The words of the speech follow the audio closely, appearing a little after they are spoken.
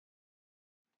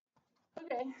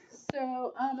Okay,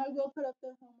 so I will put up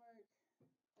the homework in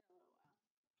a little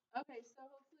while. Okay, so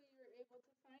hopefully you're able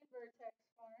to find vertex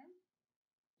form.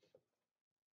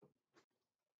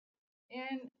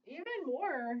 And even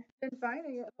more than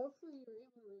finding it, hopefully you're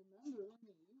able to remember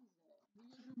when you use it. Do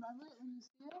you guys remember it when you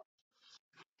see it?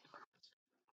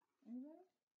 Anybody?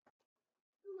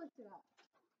 Who looked it up?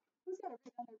 Who's got it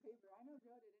written on their paper? I know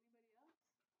Joe did. Anybody else?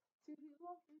 Two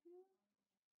people? Three people?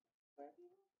 Four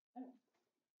people? Okay.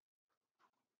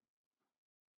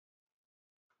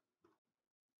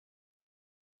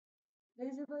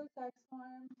 There's your vertex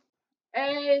form.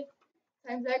 A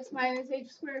times x minus h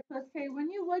squared plus k.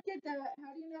 When you look at that,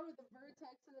 how do you know what the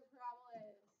vertex of the parabola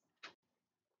is?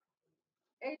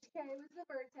 HK was the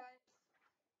vertex.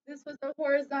 This was a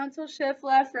horizontal shift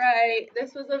left, right.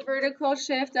 This was a vertical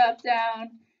shift up,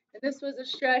 down. And this was a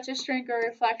stretch, a shrink, or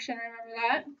reflection. Remember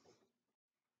that?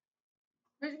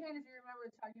 Raise your hand if you remember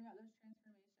talking about those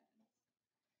transformations.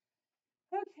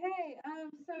 Okay,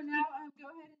 so now go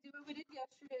ahead and do what we did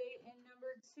yesterday in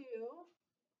number 2.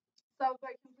 Solve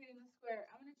by completing the square.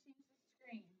 I'm going to change the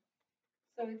screen.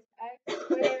 So it's x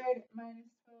squared minus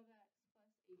 12x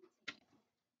plus 18.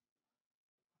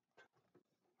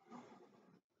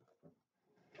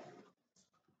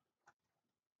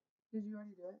 Did you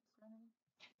already do it?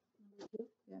 Number 2?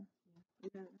 Yeah. You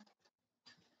got it.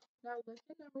 Now look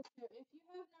at number 2. If you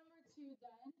have number 2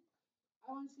 done,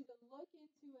 I want you to look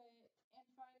into it and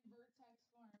find vertex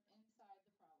form inside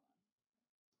the problem.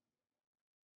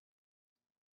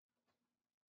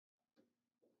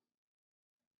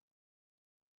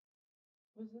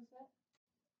 Was this it?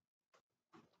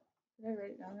 Did I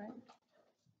write it down right?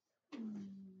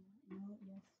 No,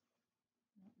 yes.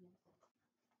 No, yes.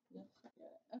 Yes, I got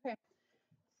it. Okay.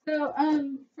 So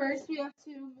first we have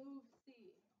to move C.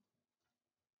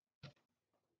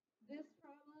 This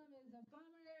problem is a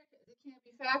bummer because it can't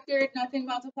be factored. Nothing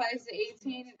multiplies to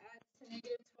 18 and adds to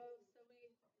negative 12. So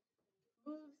we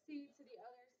move C to the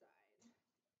other side.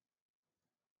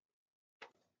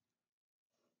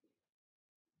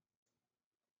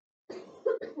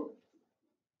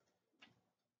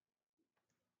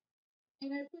 And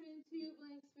I put in 2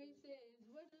 blank spaces.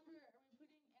 What number are we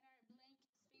putting in our blank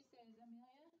spaces,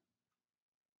 Amelia?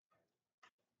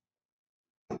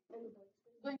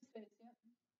 Blank space, yep.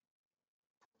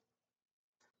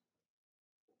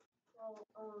 Well,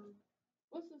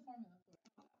 What's the formula for it?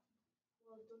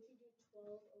 well, don't you do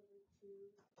 12 over 2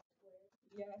 squared?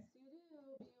 Yes, you do.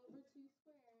 B over 2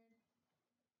 squared.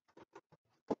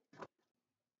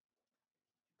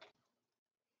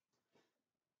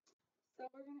 So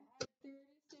we're going to add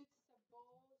 36 to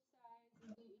both sides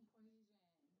of the equation.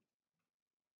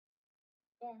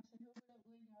 Gosh, and who would have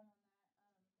blinked out on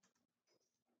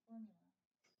that formula?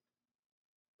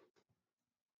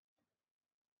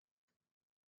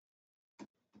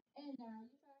 And now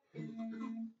you factor.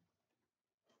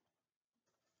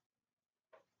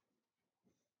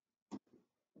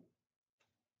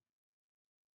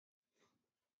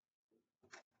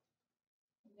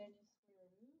 And then you square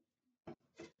root.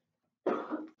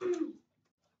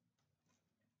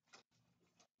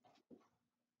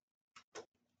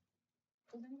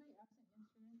 Was anybody absent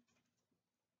yesterday?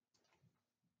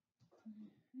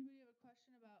 Anybody have a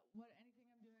question about anything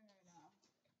I'm doing right now?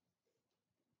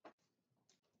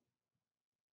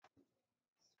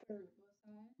 Square root both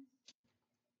sides.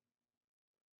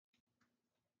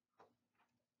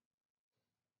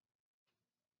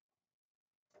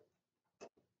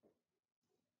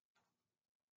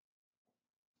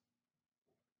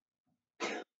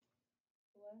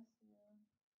 Bless you.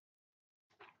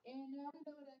 And now we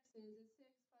know what x is. It's 6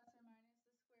 plus or minus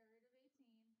the square root of 18.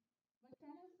 But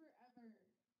kind of forever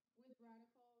with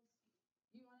radicals,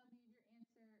 you want to leave your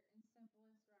answer in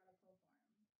simplest radical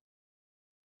form.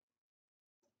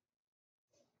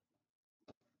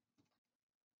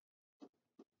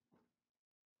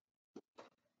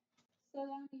 So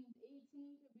that means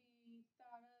 18 could be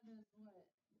thought of as what?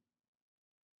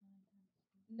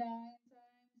 9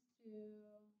 times 2.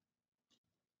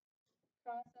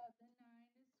 Cross out the 9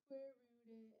 to square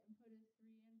root it and put a 3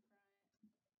 in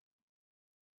front.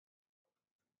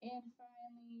 And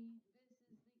finally, this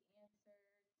is the answer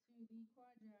to the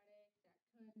quadratic that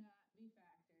could not be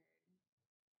factored.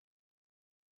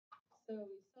 So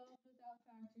we solved without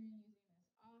factoring using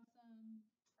this awesome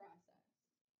process.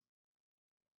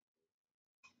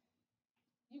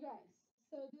 You guys,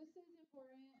 so this is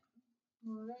important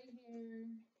right here.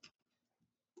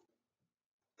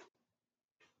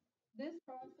 This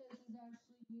process is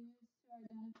actually used to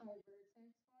identify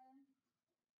vertex form.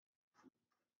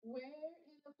 Where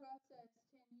in the process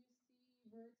can you see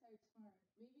vertex form?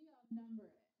 Maybe I'll number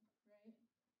it, right?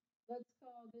 let's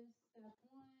call this step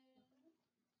 1,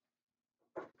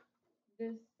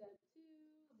 this step 2,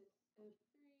 this step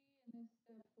 3, and this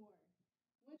step 4.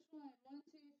 Which one, 1,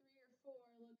 2, 3, or 4,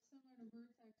 looks similar to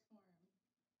vertex form?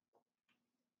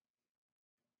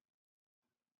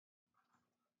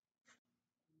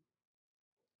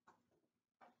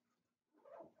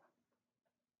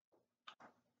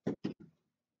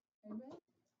 Anybody?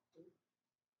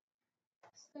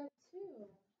 Step 2.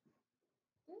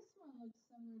 This one looks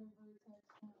similar to vertex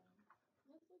form.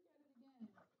 Let's look at it again.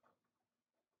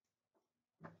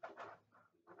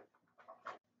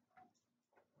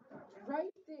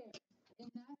 Right there, in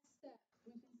that step,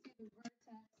 we can see the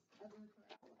vertex of the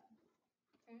parabola.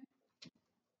 Okay?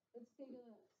 Let's take a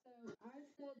look. So I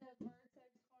said that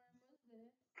vertex form was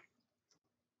this.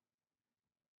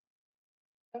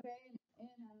 Okay,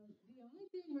 and the only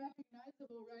thing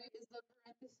recognizable, right, is the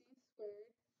parentheses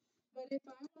squared. But if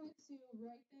I wanted to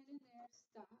right then and there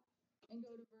stop and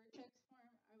go to vertex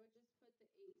form, I would just put the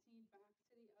 18 back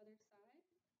to the other side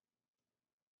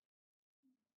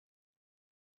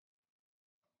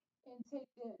and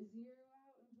take the 0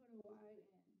 out and put a y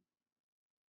in.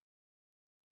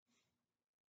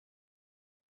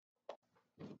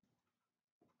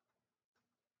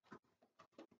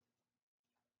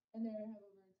 And there I have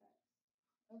a vertex.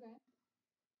 Okay?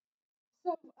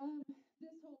 So this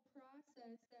whole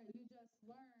process that you just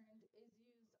learned is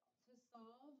used to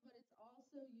solve, but it's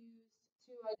also used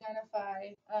to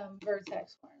identify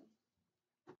vertex form.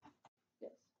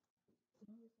 Yes.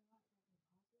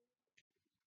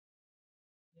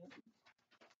 Yep.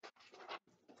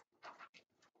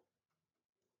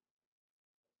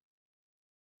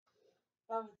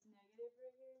 Oh, it's negative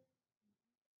right here?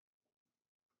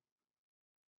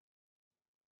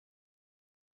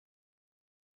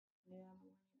 Yeah,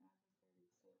 but when you add the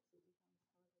 36,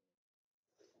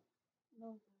 it becomes positive.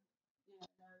 No. Yeah,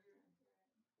 no, you're right.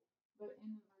 But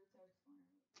in the vertex form,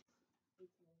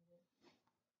 it's negative.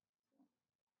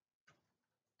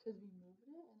 Because we moved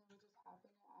it and then we just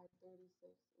happened to add 36.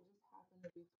 It just happened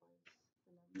to be twice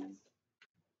the numbers.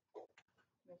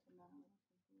 Making that a little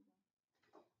confusing.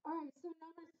 All right, so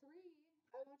number 3,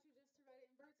 I want you just to write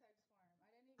it in vertex form.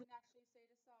 I didn't even actually say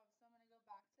to solve, so I'm going to go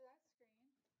back to that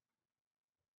screen.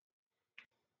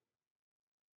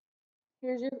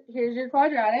 Here's your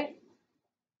quadratic.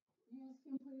 Use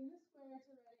completing the square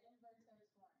to write it in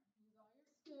vertex form. Use all your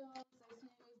skills. I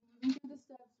see you guys moving through the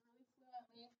steps really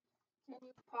fluently. Can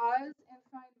you pause and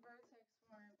find vertex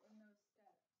form in those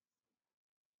steps?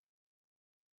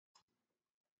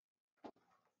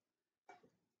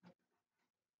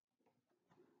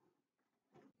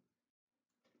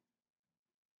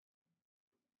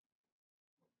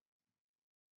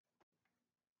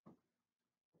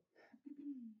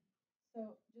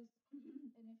 So just,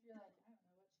 and if you're like, I don't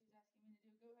know what she's asking me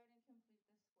to do, go ahead and complete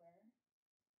the square.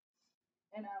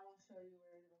 And I will show you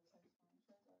where the vertex form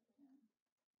shows up again.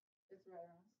 It's right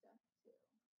around step 2.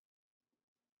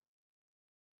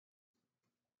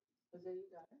 Jose,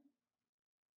 you got it?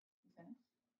 You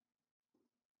finished?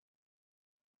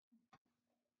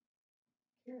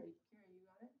 Kira, you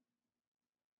got it?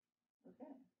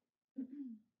 Okay.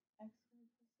 X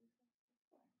squared plus 6x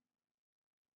plus 4.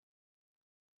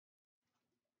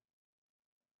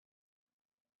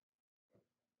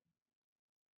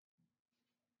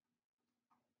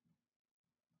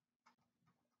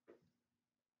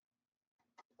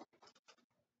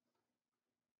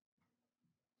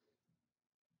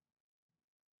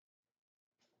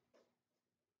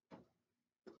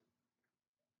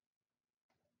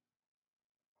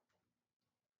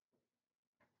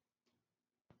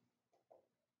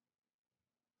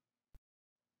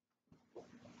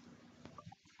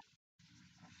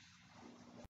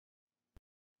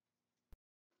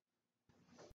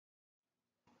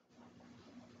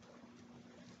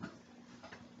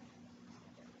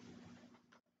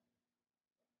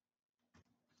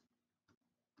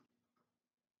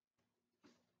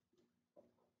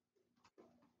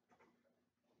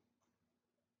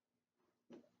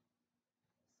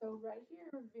 So right here,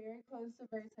 we're very close to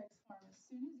vertex form. As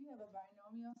soon as you have a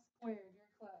binomial squared,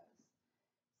 you're close.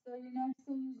 So your next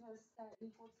thing is just set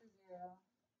equal to 0.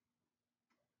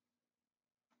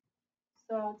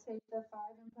 So I'll take the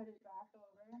 5 and put it back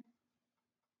over.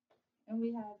 And we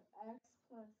have x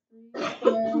plus 3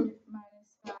 squared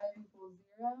minus 5 equals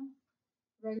 0.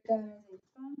 Write that as a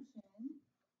function.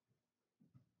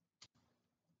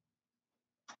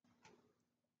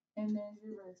 And there's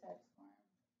your vertex form.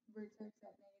 Vertex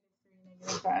at -3,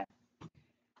 -5.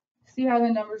 See how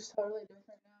the number's totally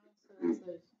different now? So it's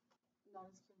like not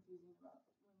as confusing about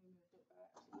when we moved it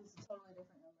back. This is a totally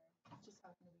different number. It just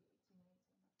happened to be 18 and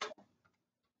 18.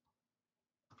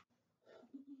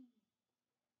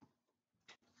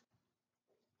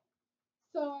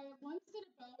 So I once did a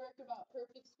bell work about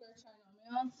perfect square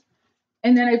trinomials,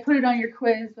 and then I put it on your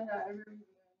quiz without ever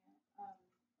reviewing it.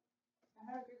 I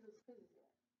haven't read those quizzes yet.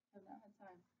 I've not had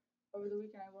time. Over the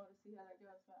weekend, I wanted to see how that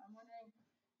goes. But I'm wondering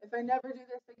if I never do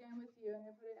this again with you and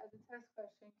I put it as a test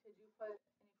question, could you put an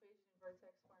equation in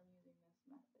vertex form using this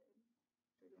method?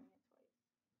 We're doing it twice.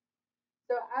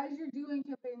 So as you're doing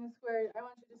completing the squared, I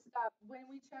want you to stop. When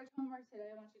we check homework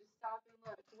today, I want you to stop and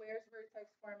look. Where's vertex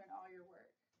form in all your work?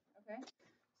 Okay?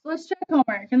 So let's check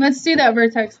homework and let's see that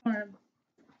vertex form.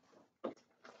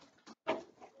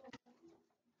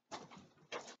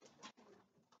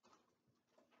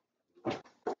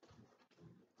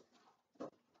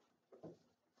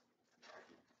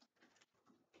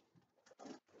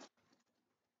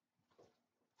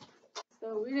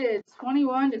 So we did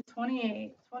 21 to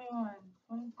 28, 21,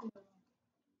 22,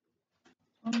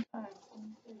 25,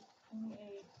 26,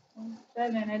 28,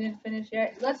 27. I didn't finish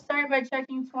yet. Let's start by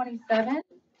checking 27.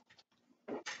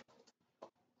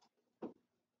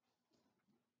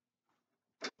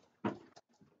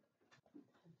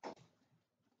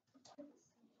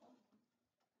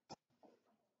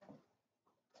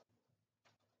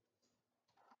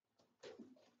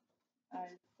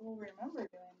 I will remember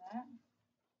doing that.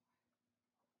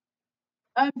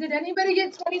 Did anybody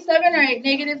get 27 right?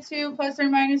 -2 plus or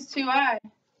minus 2i.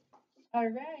 All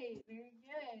right, very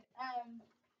good.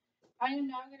 I am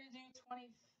now going to do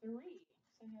 23.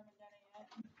 So I haven't done it yet.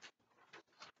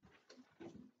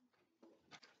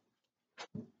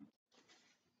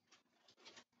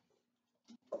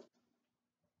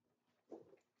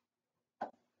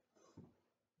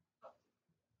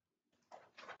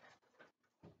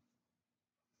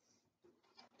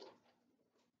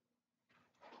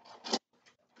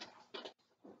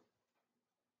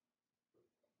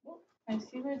 I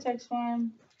see vertex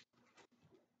form.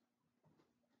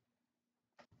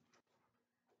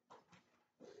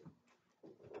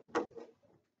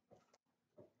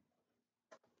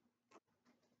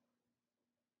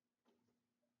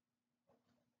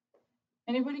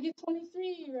 Anybody get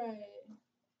 23 right?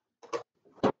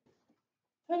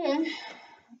 Okay.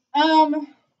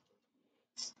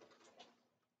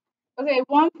 Okay,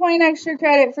 1 point extra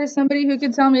credit for somebody who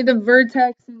can tell me the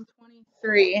vertex in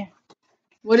 23.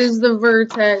 What is the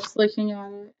vertex looking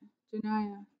at it?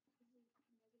 Janaya.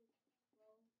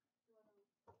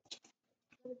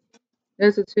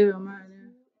 That's a 2 on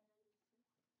mine.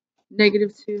 Yeah.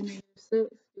 -2, -6.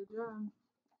 Good job.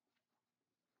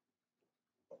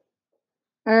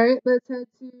 All right, let's head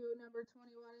to number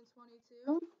 21 and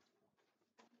 22.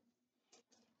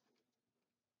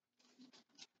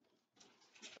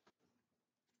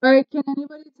 All right, can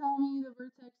anybody tell me the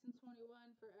vertex in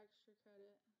 21 for extra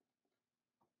credit?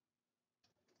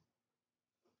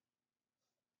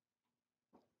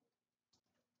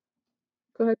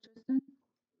 Go ahead, Tristan.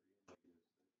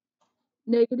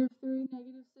 -3,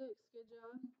 -6. Good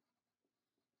job.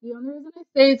 The only reason I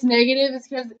say it's negative is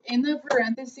because in the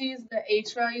parentheses, the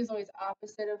h value is always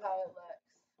opposite of how it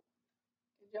looks.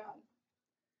 Good job.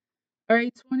 All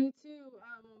right, 22.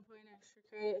 1 point extra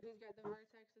credit. Who's got the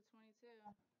vertex of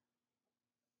 22?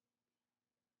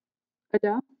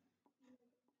 Adele?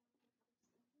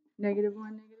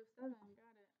 -1, -7.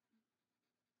 Got it.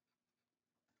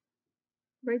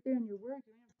 Right there in your work,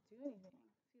 you don't have to do anything.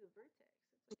 See the vertex.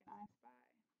 It's like an I spy.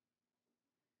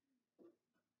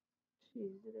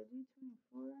 Jeez, did I do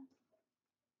 24?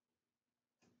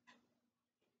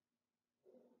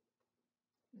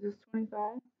 Is this 25?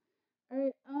 All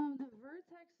right, the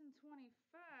vertex in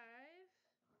 25.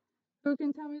 Who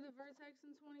can tell me the vertex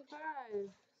in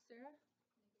 25? Sarah?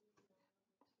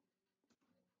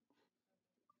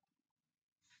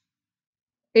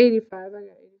 85. I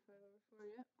got 85 over 4,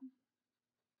 yep.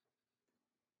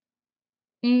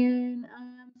 And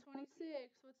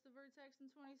 26. What's the vertex in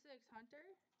 26? Hunter?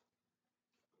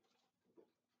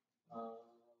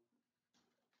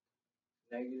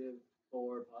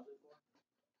 -4, +4.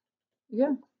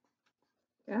 Yeah.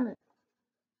 Got it.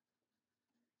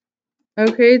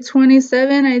 Okay,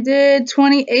 27. I did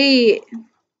 28.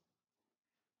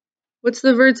 What's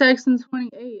the vertex in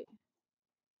 28?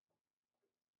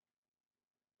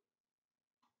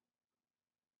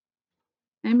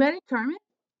 Anybody? Carmen?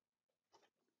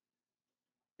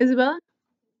 Isabella?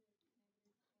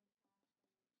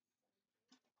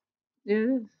 Yeah, it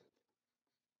is.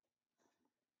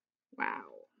 Wow.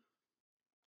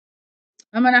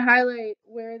 I'm going to highlight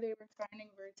where they were finding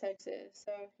vertexes.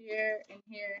 So here and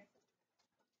here.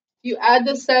 You add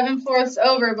the 7/4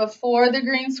 over before the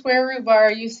green square root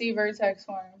bar, you see vertex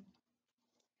form.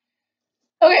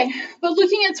 Okay, but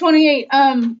looking at 28,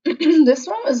 this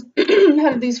one was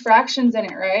had these fractions in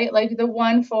it, right? Like the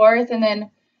 1/4, and then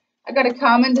I got a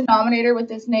common denominator with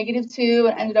this -2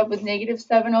 and ended up with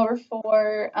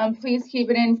 -7/4. Please keep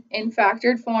it in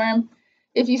factored form.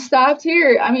 If you stopped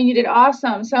here, I mean, you did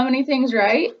awesome. So many things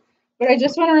right. But I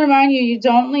just want to remind you, you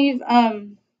don't leave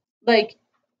like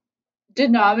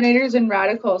denominators and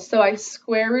radicals. So I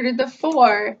square rooted the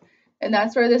 4, and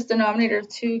that's where this denominator of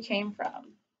 2 came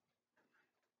from.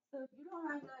 So if you don't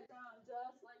have that down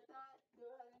just like that, go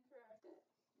ahead and correct it.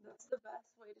 That's the best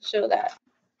way to show that.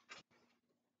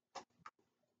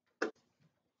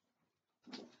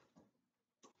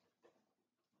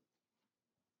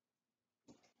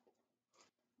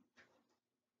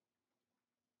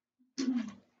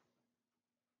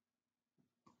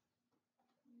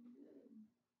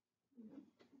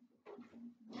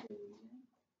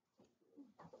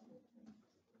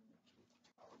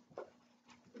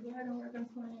 Go ahead and work on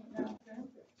 28 now, okay?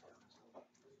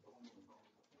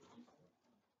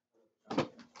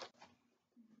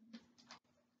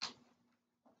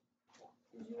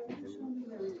 Did you ever show me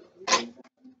the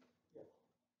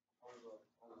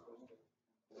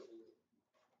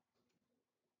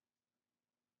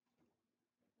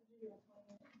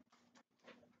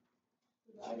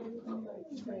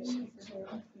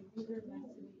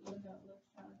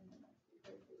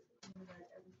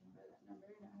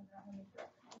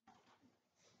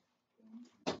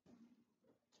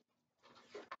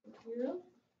you?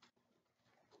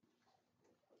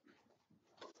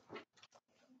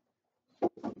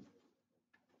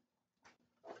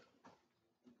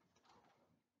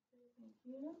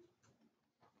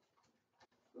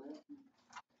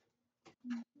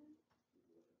 Thank you.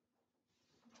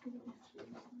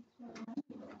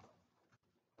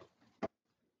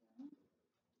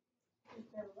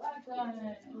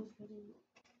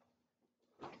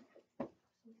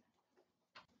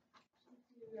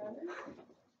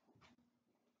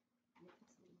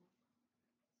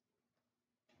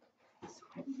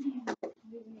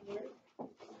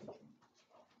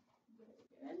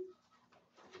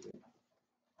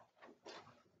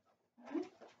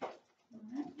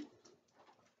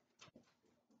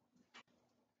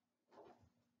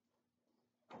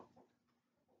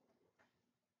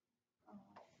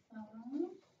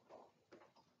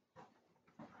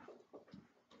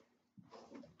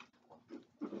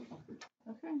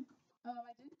 Okay.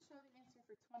 I didn't show the answer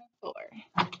for 24.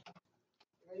 Can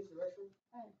I use the restroom?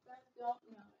 I don't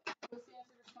know. What's the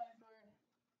answer for 24?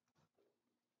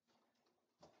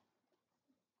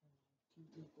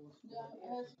 Yeah,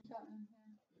 that's counting.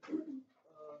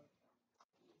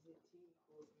 Is it t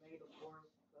equals -4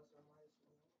 plus or minus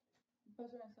 1?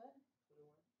 Plus or minus what?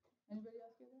 21. Anybody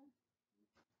else get that?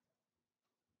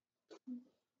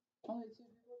 Only 2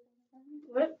 people can get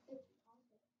that? What?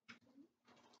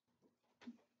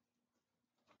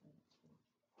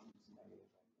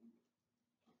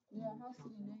 Yeah, it has to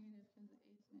be negative because the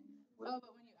 8's negative. Oh,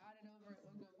 but when you add it over, it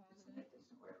will go positive.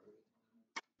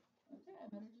 Okay, I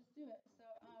better just do it. So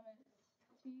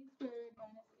it's t squared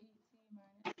minus 8t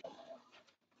minus 5.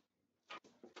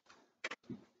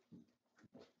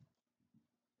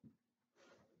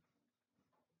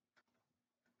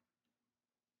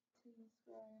 T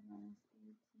squared minus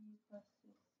 8t plus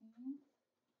 16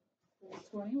 is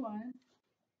 21.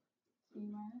 T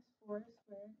minus 4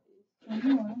 squared is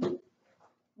 21.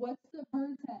 What's the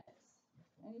vertex?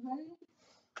 Anybody?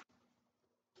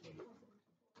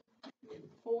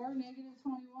 4 negative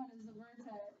 21 is the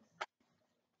vertex.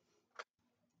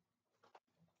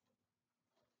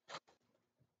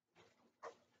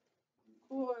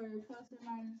 4 plus or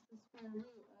minus the square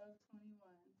root of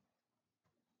 21.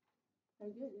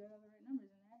 Okay, good. You have all the right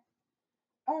numbers in there.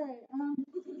 All right. Does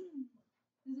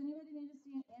anybody need to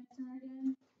see an answer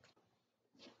again?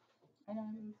 I know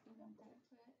I moved through them kind of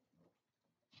quick.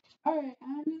 All right,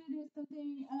 I'm gonna do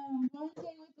something. One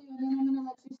thing with you, and then I'm gonna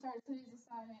let you start today's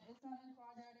assignment. It's on the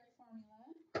quadratic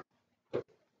formula.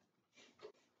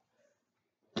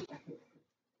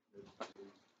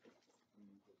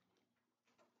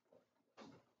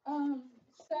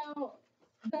 So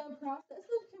the process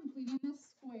of completing this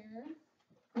square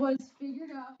was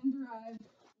figured out and derived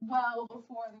well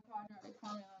before the quadratic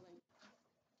formula. Like,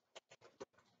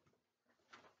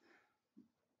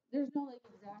 there's no like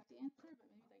exact answer, but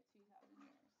maybe like 2,000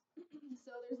 years.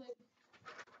 So there's like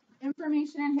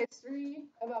information and history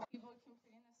about people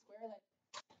completing the square like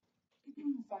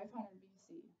 500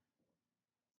 BC.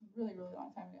 Really, really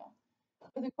long time ago.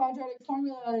 But the quadratic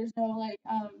formula, there's no like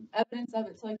evidence of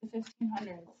it till like the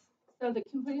 1500s. So the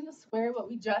completing the square, what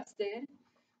we just did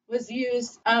was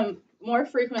used more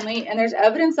frequently, and there's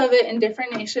evidence of it in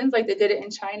different nations, like they did it in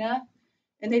China,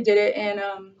 and they did it in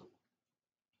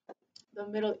the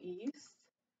Middle East.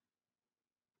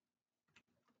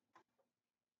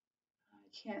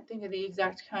 I can't think of the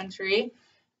exact country.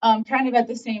 Kind of at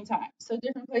the same time. So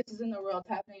different places in the world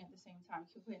happening at the same time,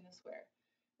 completing the square.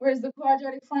 Whereas the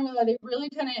quadratic formula, they really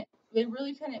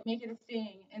couldn't make it a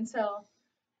thing until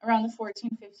around the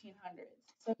 1500s.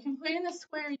 So completing the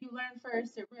square you learn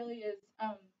first, it really is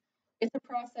it's a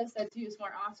process that's used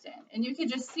more often. And you can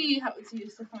just see how it's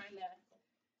used to find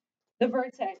the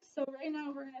vertex. So right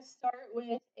now we're going to start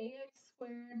with ax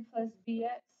squared plus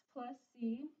bx plus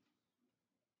c.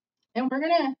 And we're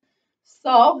going to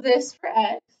solve this for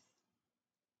x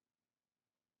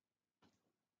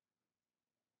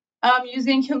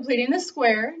using completing the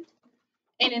square.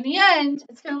 And in the end,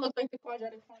 it's going to look like the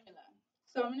quadratic formula.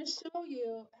 So I'm going to show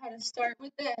you how to start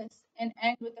with this and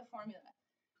end with the formula.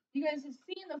 You guys have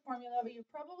seen the formula, but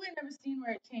you've probably never seen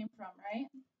where it came from, right?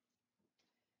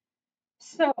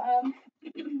 So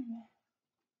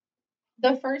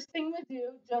the first thing we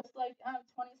do, just like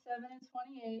 27 and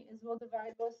 28, is we'll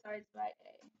divide both sides by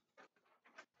a.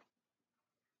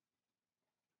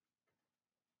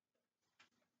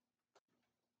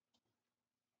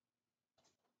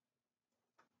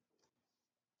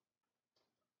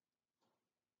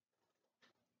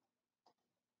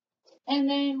 And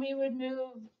then we would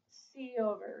move c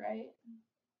over, right?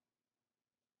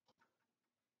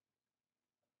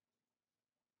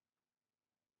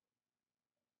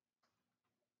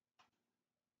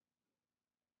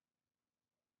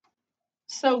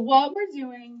 So what we're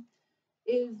doing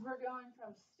is we're going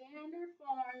from standard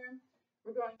form,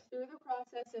 we're going through the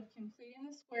process of completing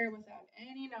the square without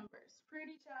any numbers.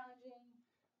 Pretty challenging.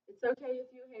 It's okay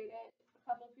if you hate it. A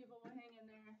couple people will hang in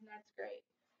there, and that's great.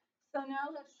 So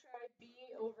now let's try b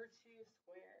over 2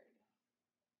 squared.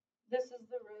 This is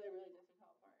the really, really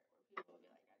difficult part where people will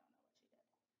be like, I don't know what she did.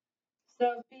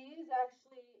 So b is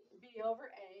actually b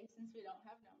over a, since we don't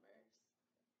have numbers.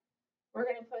 We're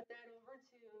going to put that over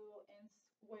 2 and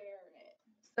square it.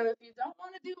 So if you don't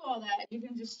want to do all that, you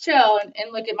can just chill and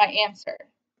look at my answer.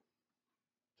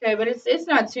 Okay, but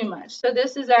it's not too much. So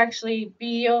this is actually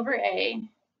b over a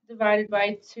divided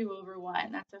by 2 over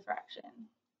 1. That's a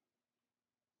fraction.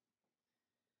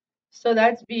 So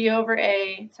that's b over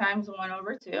a times 1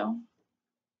 over 2,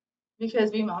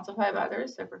 because we multiply by the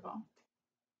reciprocal.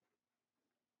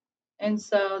 And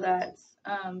so that's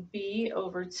b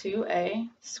over 2a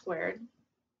squared.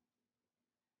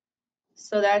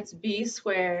 So that's b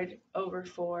squared over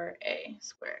 4a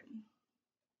squared.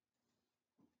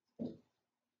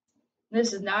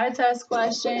 This is not a test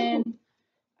question.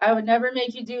 I would never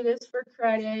make you do this for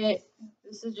credit.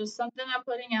 This is just something I'm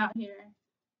putting out here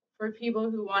for people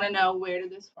who want to know, where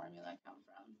did this formula come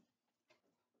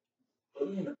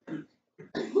from?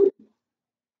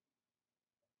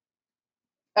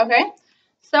 Okay,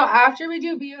 so after we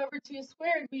do b over 2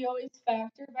 squared, we always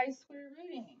factor by square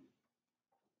rooting.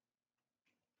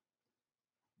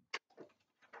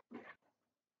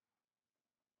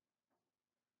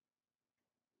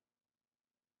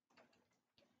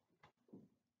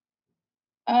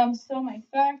 So my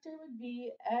factor would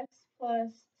be x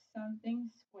plus something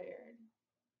squared.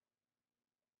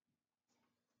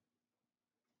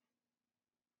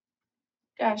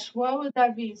 Gosh, what would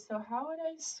that be? So how would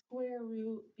I square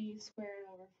root b squared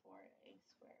over 4a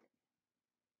squared?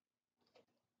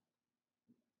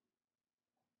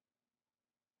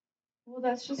 Well,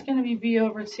 that's just going to be b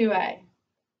over 2a.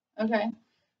 Okay,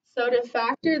 so to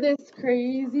factor this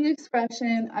crazy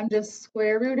expression, I'm just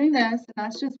square rooting this, and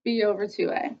that's just b over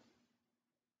 2a.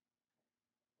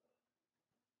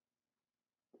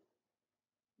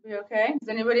 We okay? Does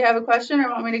anybody have a question or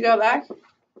want me to go back?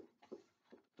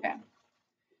 Okay.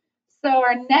 So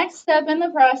our next step in the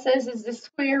process is the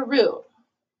square root.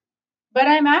 But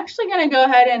I'm actually going to go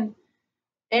ahead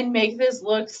and make this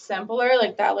look simpler.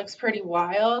 Like, that looks pretty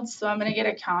wild. So I'm going to get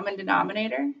a common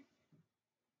denominator.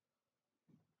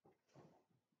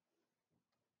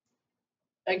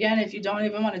 Again, if you don't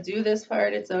even want to do this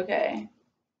part, it's okay.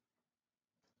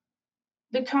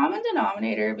 The common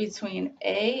denominator between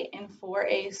a and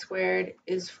 4a squared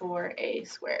is 4a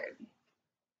squared.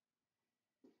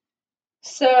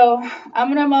 So I'm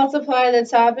going to multiply the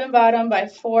top and bottom by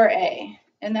 4a.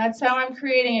 And that's how I'm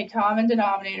creating a common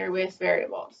denominator with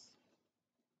variables.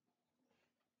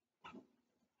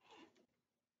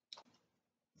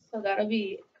 So that'll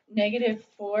be negative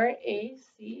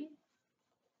 4ac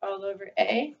all over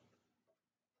a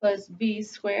plus b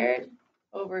squared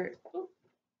over,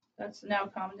 that's now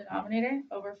common denominator,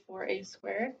 over 4a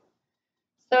squared.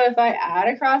 So if I add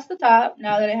across the top,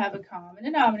 now that I have a common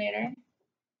denominator,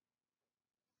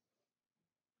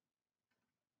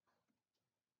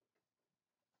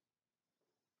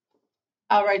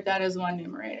 I'll write that as one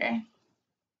numerator.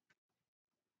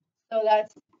 So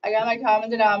that's, I got my common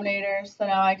denominator, so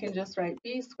now I can just write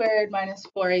b squared minus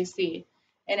 4ac.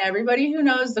 And everybody who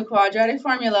knows the quadratic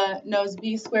formula knows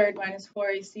b squared minus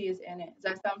 4ac is in it.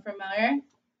 Does that sound familiar?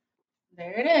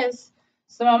 There it is.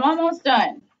 So I'm almost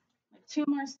done. Like 2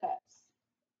 more steps.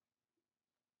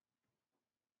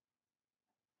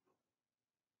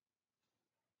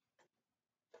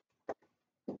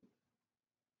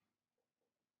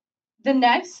 The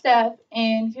next step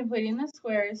in completing the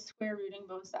square is square rooting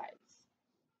both sides.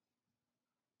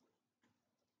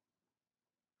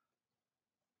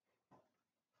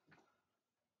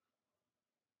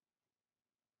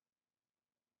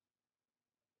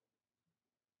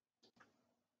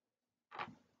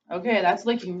 Okay, that's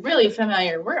looking really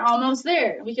familiar. We're almost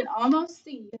there. We can almost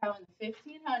see how in the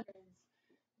 1500s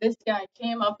this guy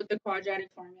came up with the quadratic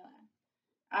formula.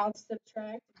 I'll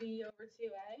subtract b over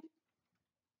 2a.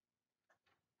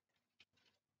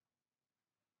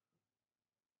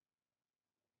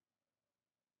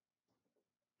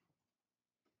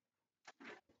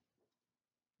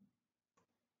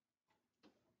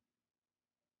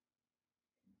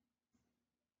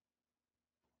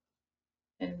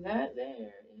 And that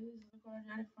there is the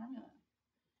quadratic formula.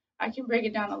 I can break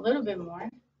it down a little bit more.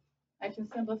 I can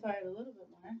simplify it a little bit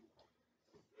more.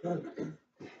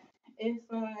 If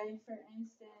I, for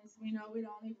instance, we know we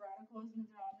don't leave radicals in the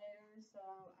denominator, so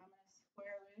I'm going to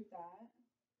square root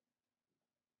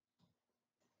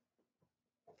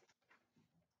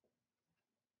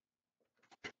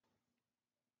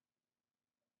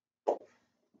that.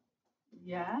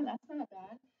 Yeah, that's not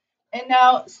bad. And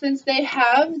now, since they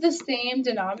have the same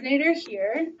denominator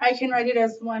here, I can write it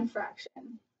as one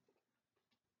fraction.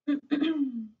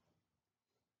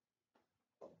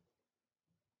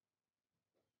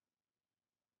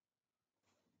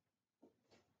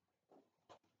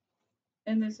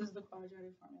 And this is the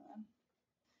quadratic formula.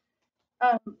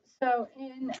 So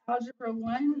in Algebra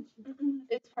 1,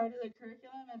 it's part of the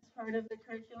curriculum. It's part of the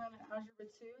curriculum in Algebra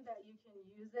 2 that you can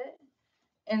use it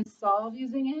and solve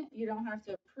using it. You don't have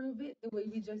to prove it the way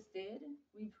we just did.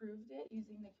 We proved it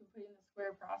using the completing the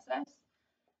square process.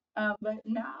 But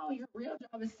now your real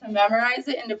job is to memorize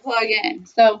it and to plug in.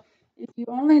 So if you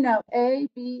only know A,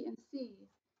 B, and C,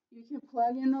 you can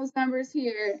plug in those numbers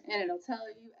here and it'll tell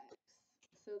you X.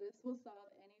 So this will solve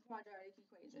any quadratic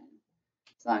equation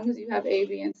as long as you have A,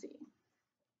 B, and C.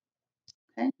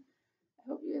 Okay? I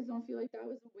hope you guys don't feel like that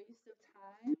was a waste of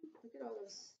time. Look at all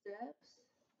those steps.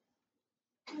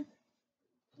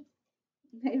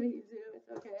 Maybe you do, it's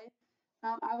okay.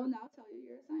 I will now tell you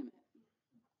your assignment.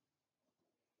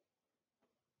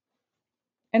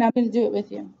 And I'm going to do it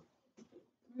with you.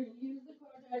 We're going to use the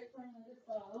quadratic formula to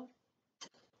solve.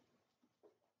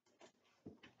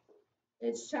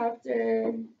 It's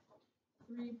chapter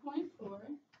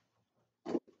 3.4.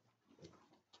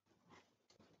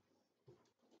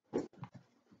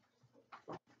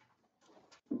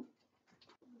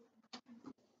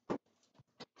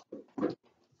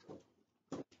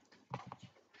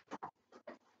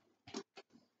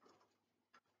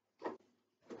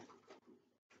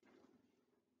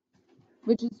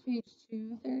 Which is page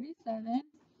 237,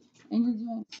 and you're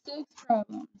doing 6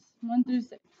 problems, 1 through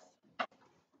 6.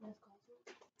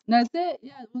 That's it.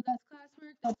 Yeah, well, that's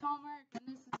classwork, that's homework. When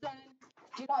this is done,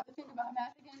 you don't have to think about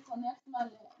math again until next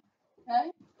Monday.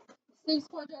 Okay? 6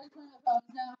 quadratic formula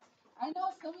problems. Now, I know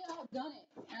some of y'all have done it,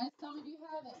 and some of you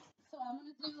haven't. So I'm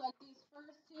going to do like these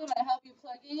first 2. I'm going to help you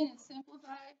plug in and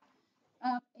simplify.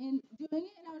 And doing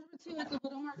it in Algebra 2 is a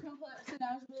little more complex than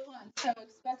Algebra 1, so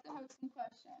expect to have some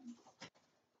questions.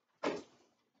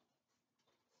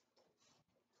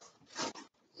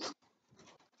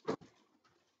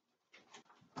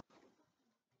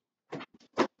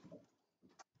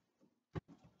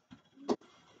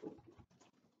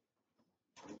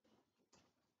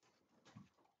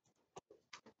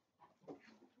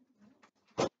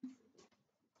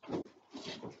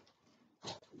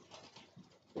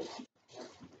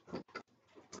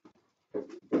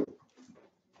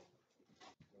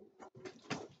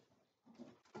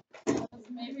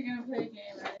 Maybe gonna play a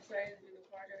game. I decided to do the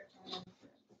quadratic formula.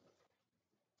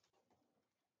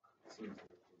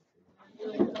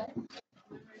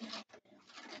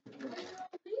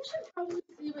 You should probably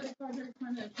see where the quadratic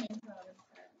formula came from.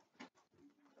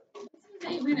 This is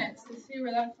 8 minutes to see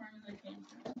where that formula came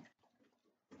from.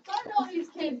 I know these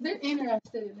kids, they're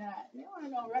interested in that. They want to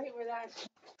know right where that,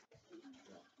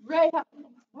 right how,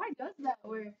 Why does that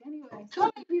work anyway? So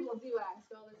many people do ask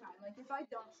all the time. Like, if I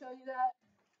don't show you that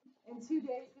in 2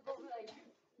 days, people will be like,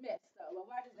 Miss, though, well,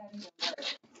 why does that even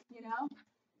work? You know?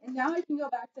 And now I can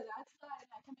go back to that slide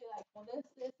and I can be like, well, this,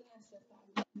 and this just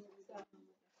happened. So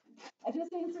I just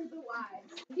answered the why.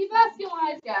 Keep asking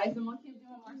whys, guys, and we'll keep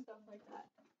doing more stuff like that.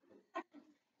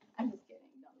 I'm just kidding.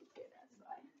 Don't be scared. That's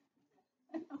why.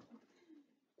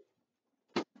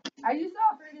 I used to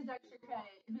offer it as extra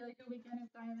credit. It'd be like a weekend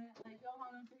assignment. Like, go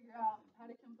home and figure out how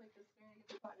to complete this square and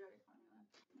get the quadratic formula.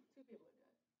 2 people would do it.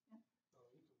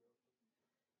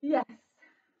 Yeah. Yes.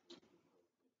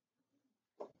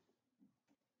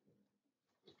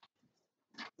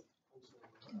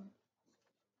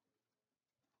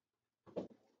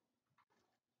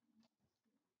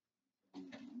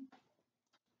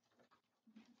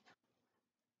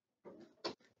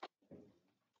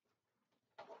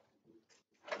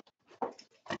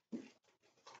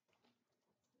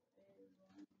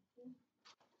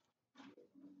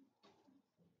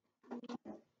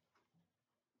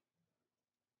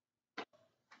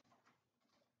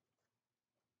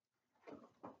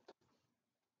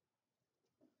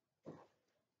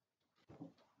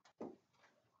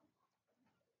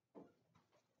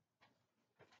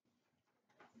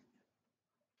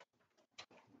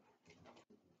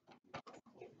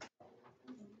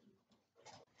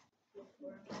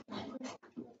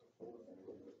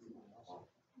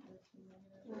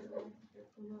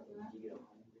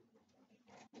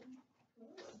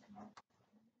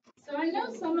 So I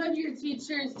know some of your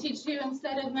teachers teach you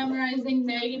instead of memorizing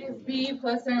negative b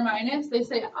plus or minus, they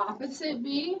say opposite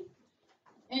b.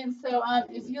 And so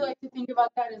if you like to think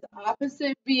about that as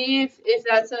opposite b, if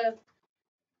that's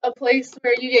a place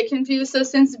where you get confused. So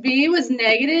since b was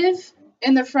negative,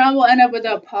 in the front we'll end up with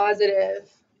a positive.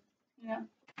 Yeah.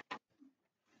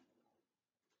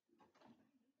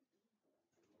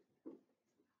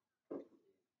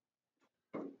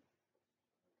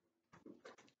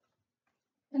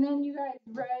 And then you guys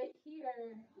right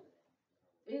here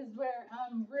is where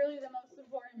really the most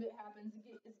important bit happens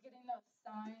is getting those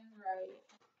signs right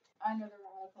under the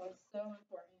radical. It's so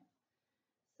important.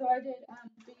 So I did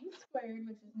b squared,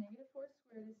 which is negative 4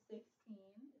 squared is 16.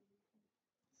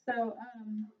 So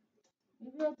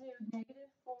maybe I'll do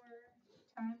negative 4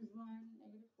 times 1,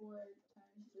 negative 4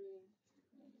 times 3,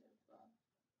 negative 12.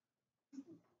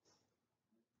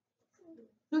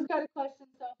 Who's got a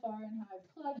question so far on how I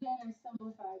plugged in or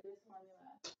simplified this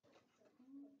formula?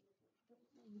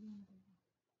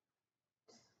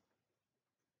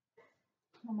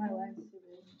 Oh, my line's too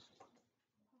big.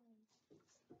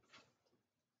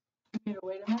 You need to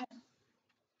wait a minute?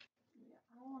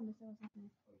 I don't understand what's happening.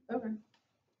 Okay.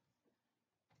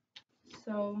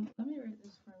 So let me write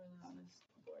this formula on this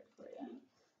board for you.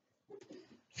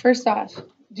 First off,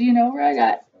 do you know where I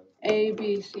got A,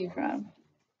 B, C from?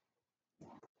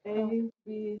 A,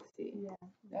 B, C. Yeah.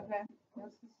 Okay.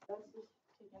 That's just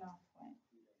taking off point.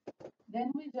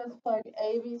 Then we just plug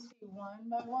A, B, C one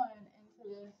by one into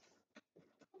this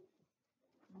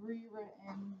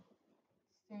rewritten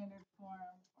standard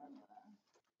form formula.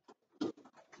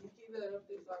 You keep that up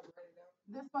there so I can write it down.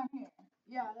 This one here.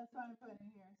 Yeah, that's what I'm putting in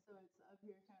here. So it's up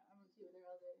here. I'm gonna keep it there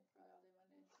all day, probably all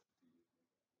day Monday.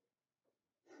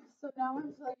 So now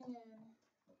I'm plugging in.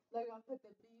 Like I'll put the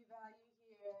B value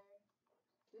here,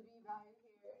 the B value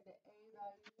here, the A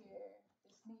value here,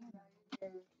 the C value here, and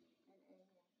A here.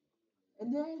 And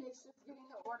then it's just getting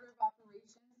the order of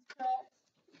operations correct.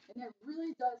 And it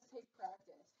really does take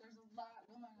practice. There's a lot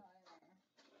going on in there.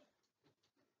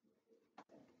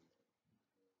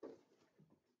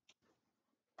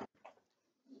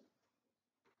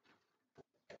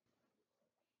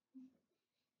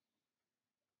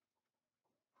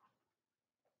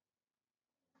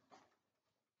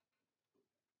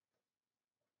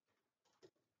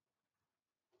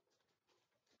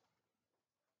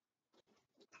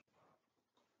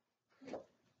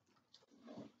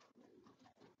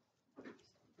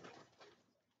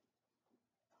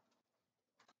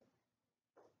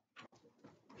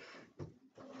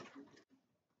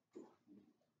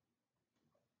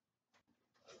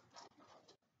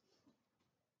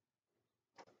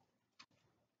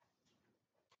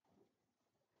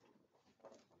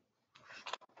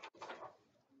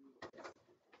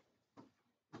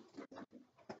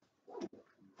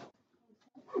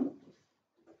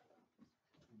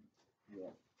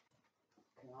 Yeah.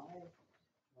 Can I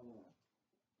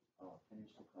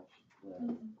finish the question?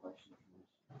 Question from this.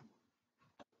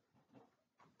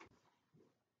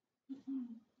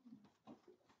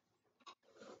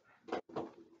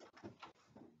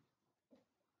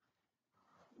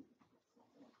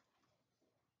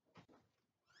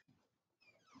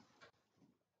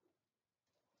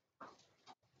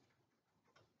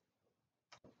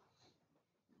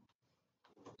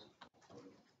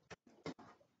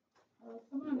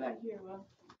 Come on back here, Will.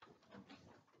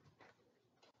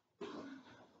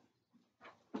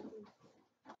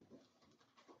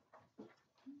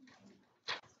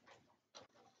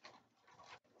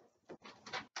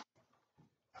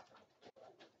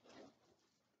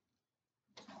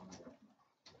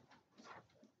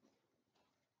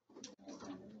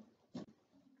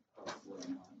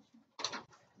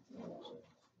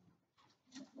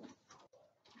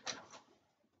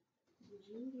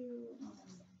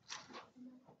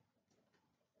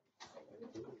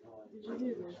 Did you do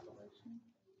this collection?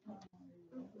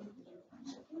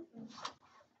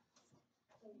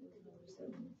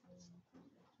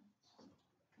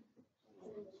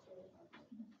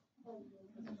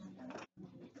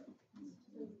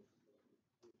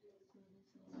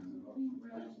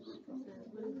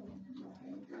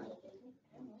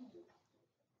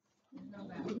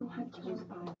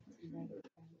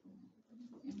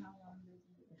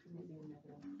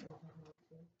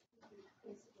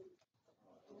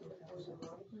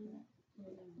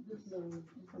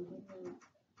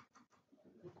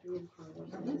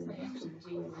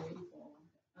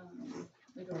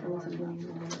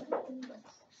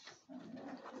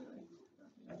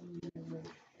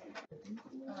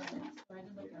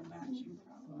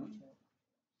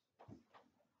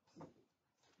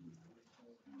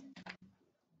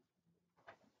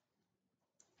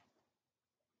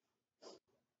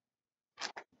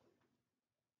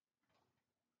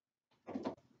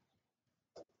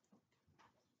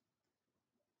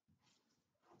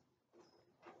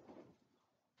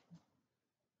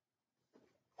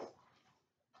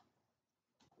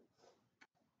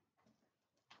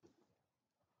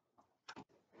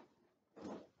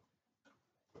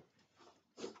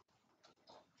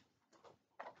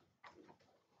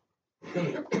 So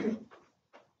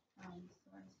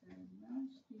I said,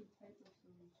 match the type of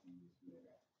solutions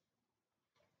here.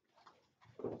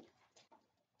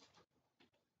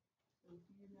 So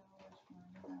do you know which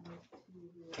one has two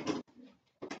zeros here?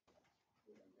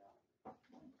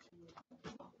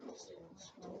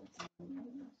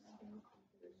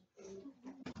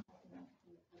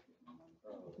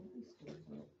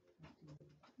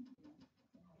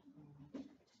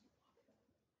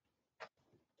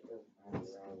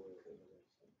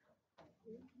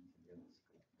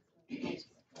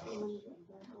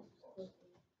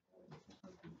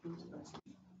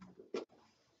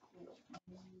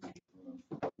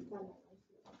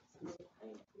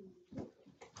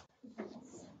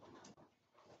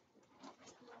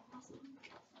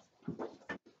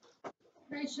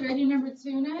 Right, should I do number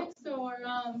 2 next, or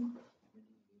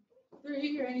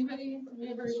 3, or anybody? Do we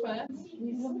have a request?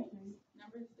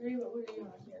 Number 3, what were you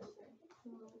on here?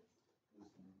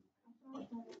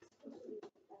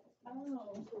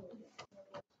 Oh.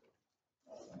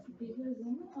 Because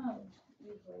in the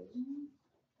equation,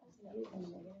 I see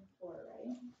 -4,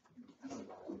 right?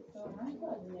 So when I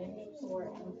put -4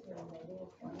 into a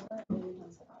negative formula, it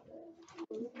becomes positive.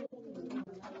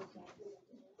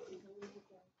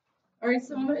 All right,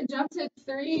 so I'm going to jump to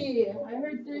 3. I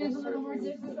heard 3 is a little more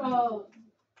difficult.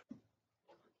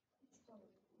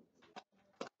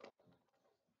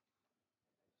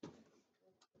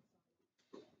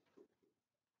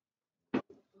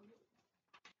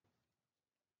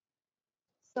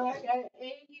 So I got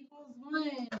A equals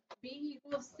 1, B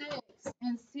equals 6,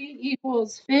 and C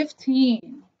equals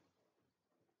 15.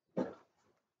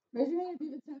 Raise your hand if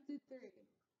you've attempted 3.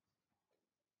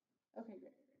 Okay,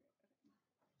 great.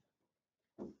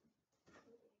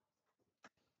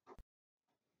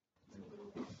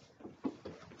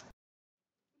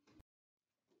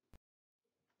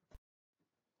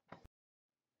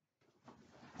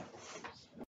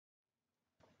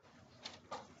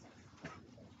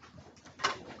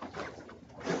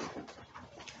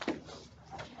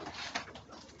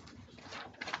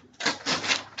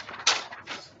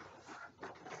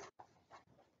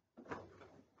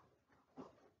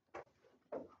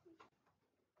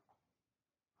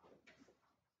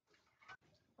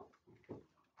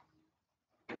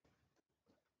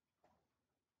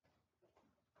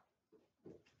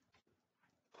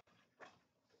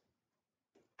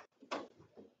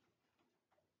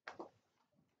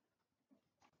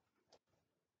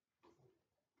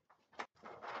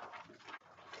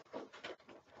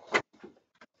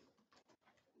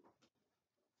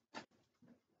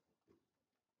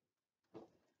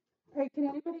 All right, can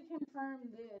anybody confirm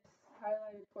this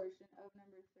highlighted portion of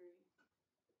number 3?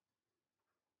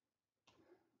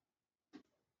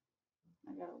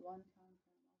 I got a 1 confirm.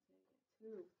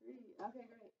 I'll take it. 2, 3. Okay,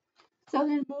 great. So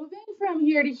then moving from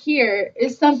here to here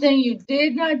is something you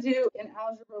did not do in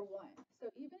Algebra 1. So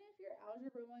even if your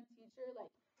Algebra 1 teacher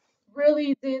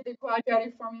really did the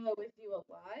quadratic formula with you a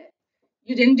lot.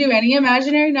 You didn't do any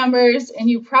imaginary numbers, and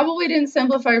you probably didn't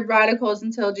simplify radicals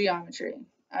until geometry.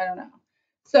 I don't know.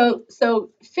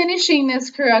 So finishing this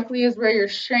correctly is where you're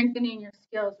strengthening your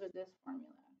skills with this formula.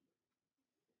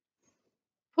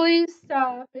 Please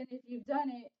stop, and if you've done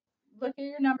it, look at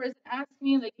your numbers and ask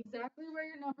me like exactly where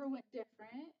your number went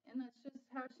different, and let's just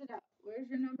hash it out. Where's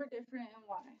your number different and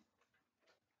why?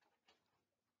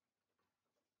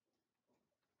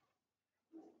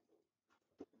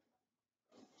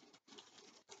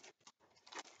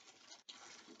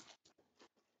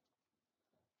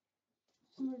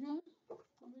 So we're done?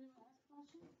 Somebody want to ask a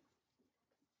question?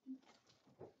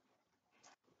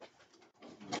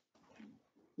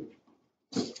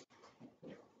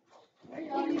 Are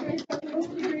y'all, you guys have a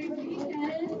great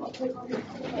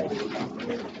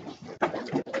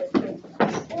weekend?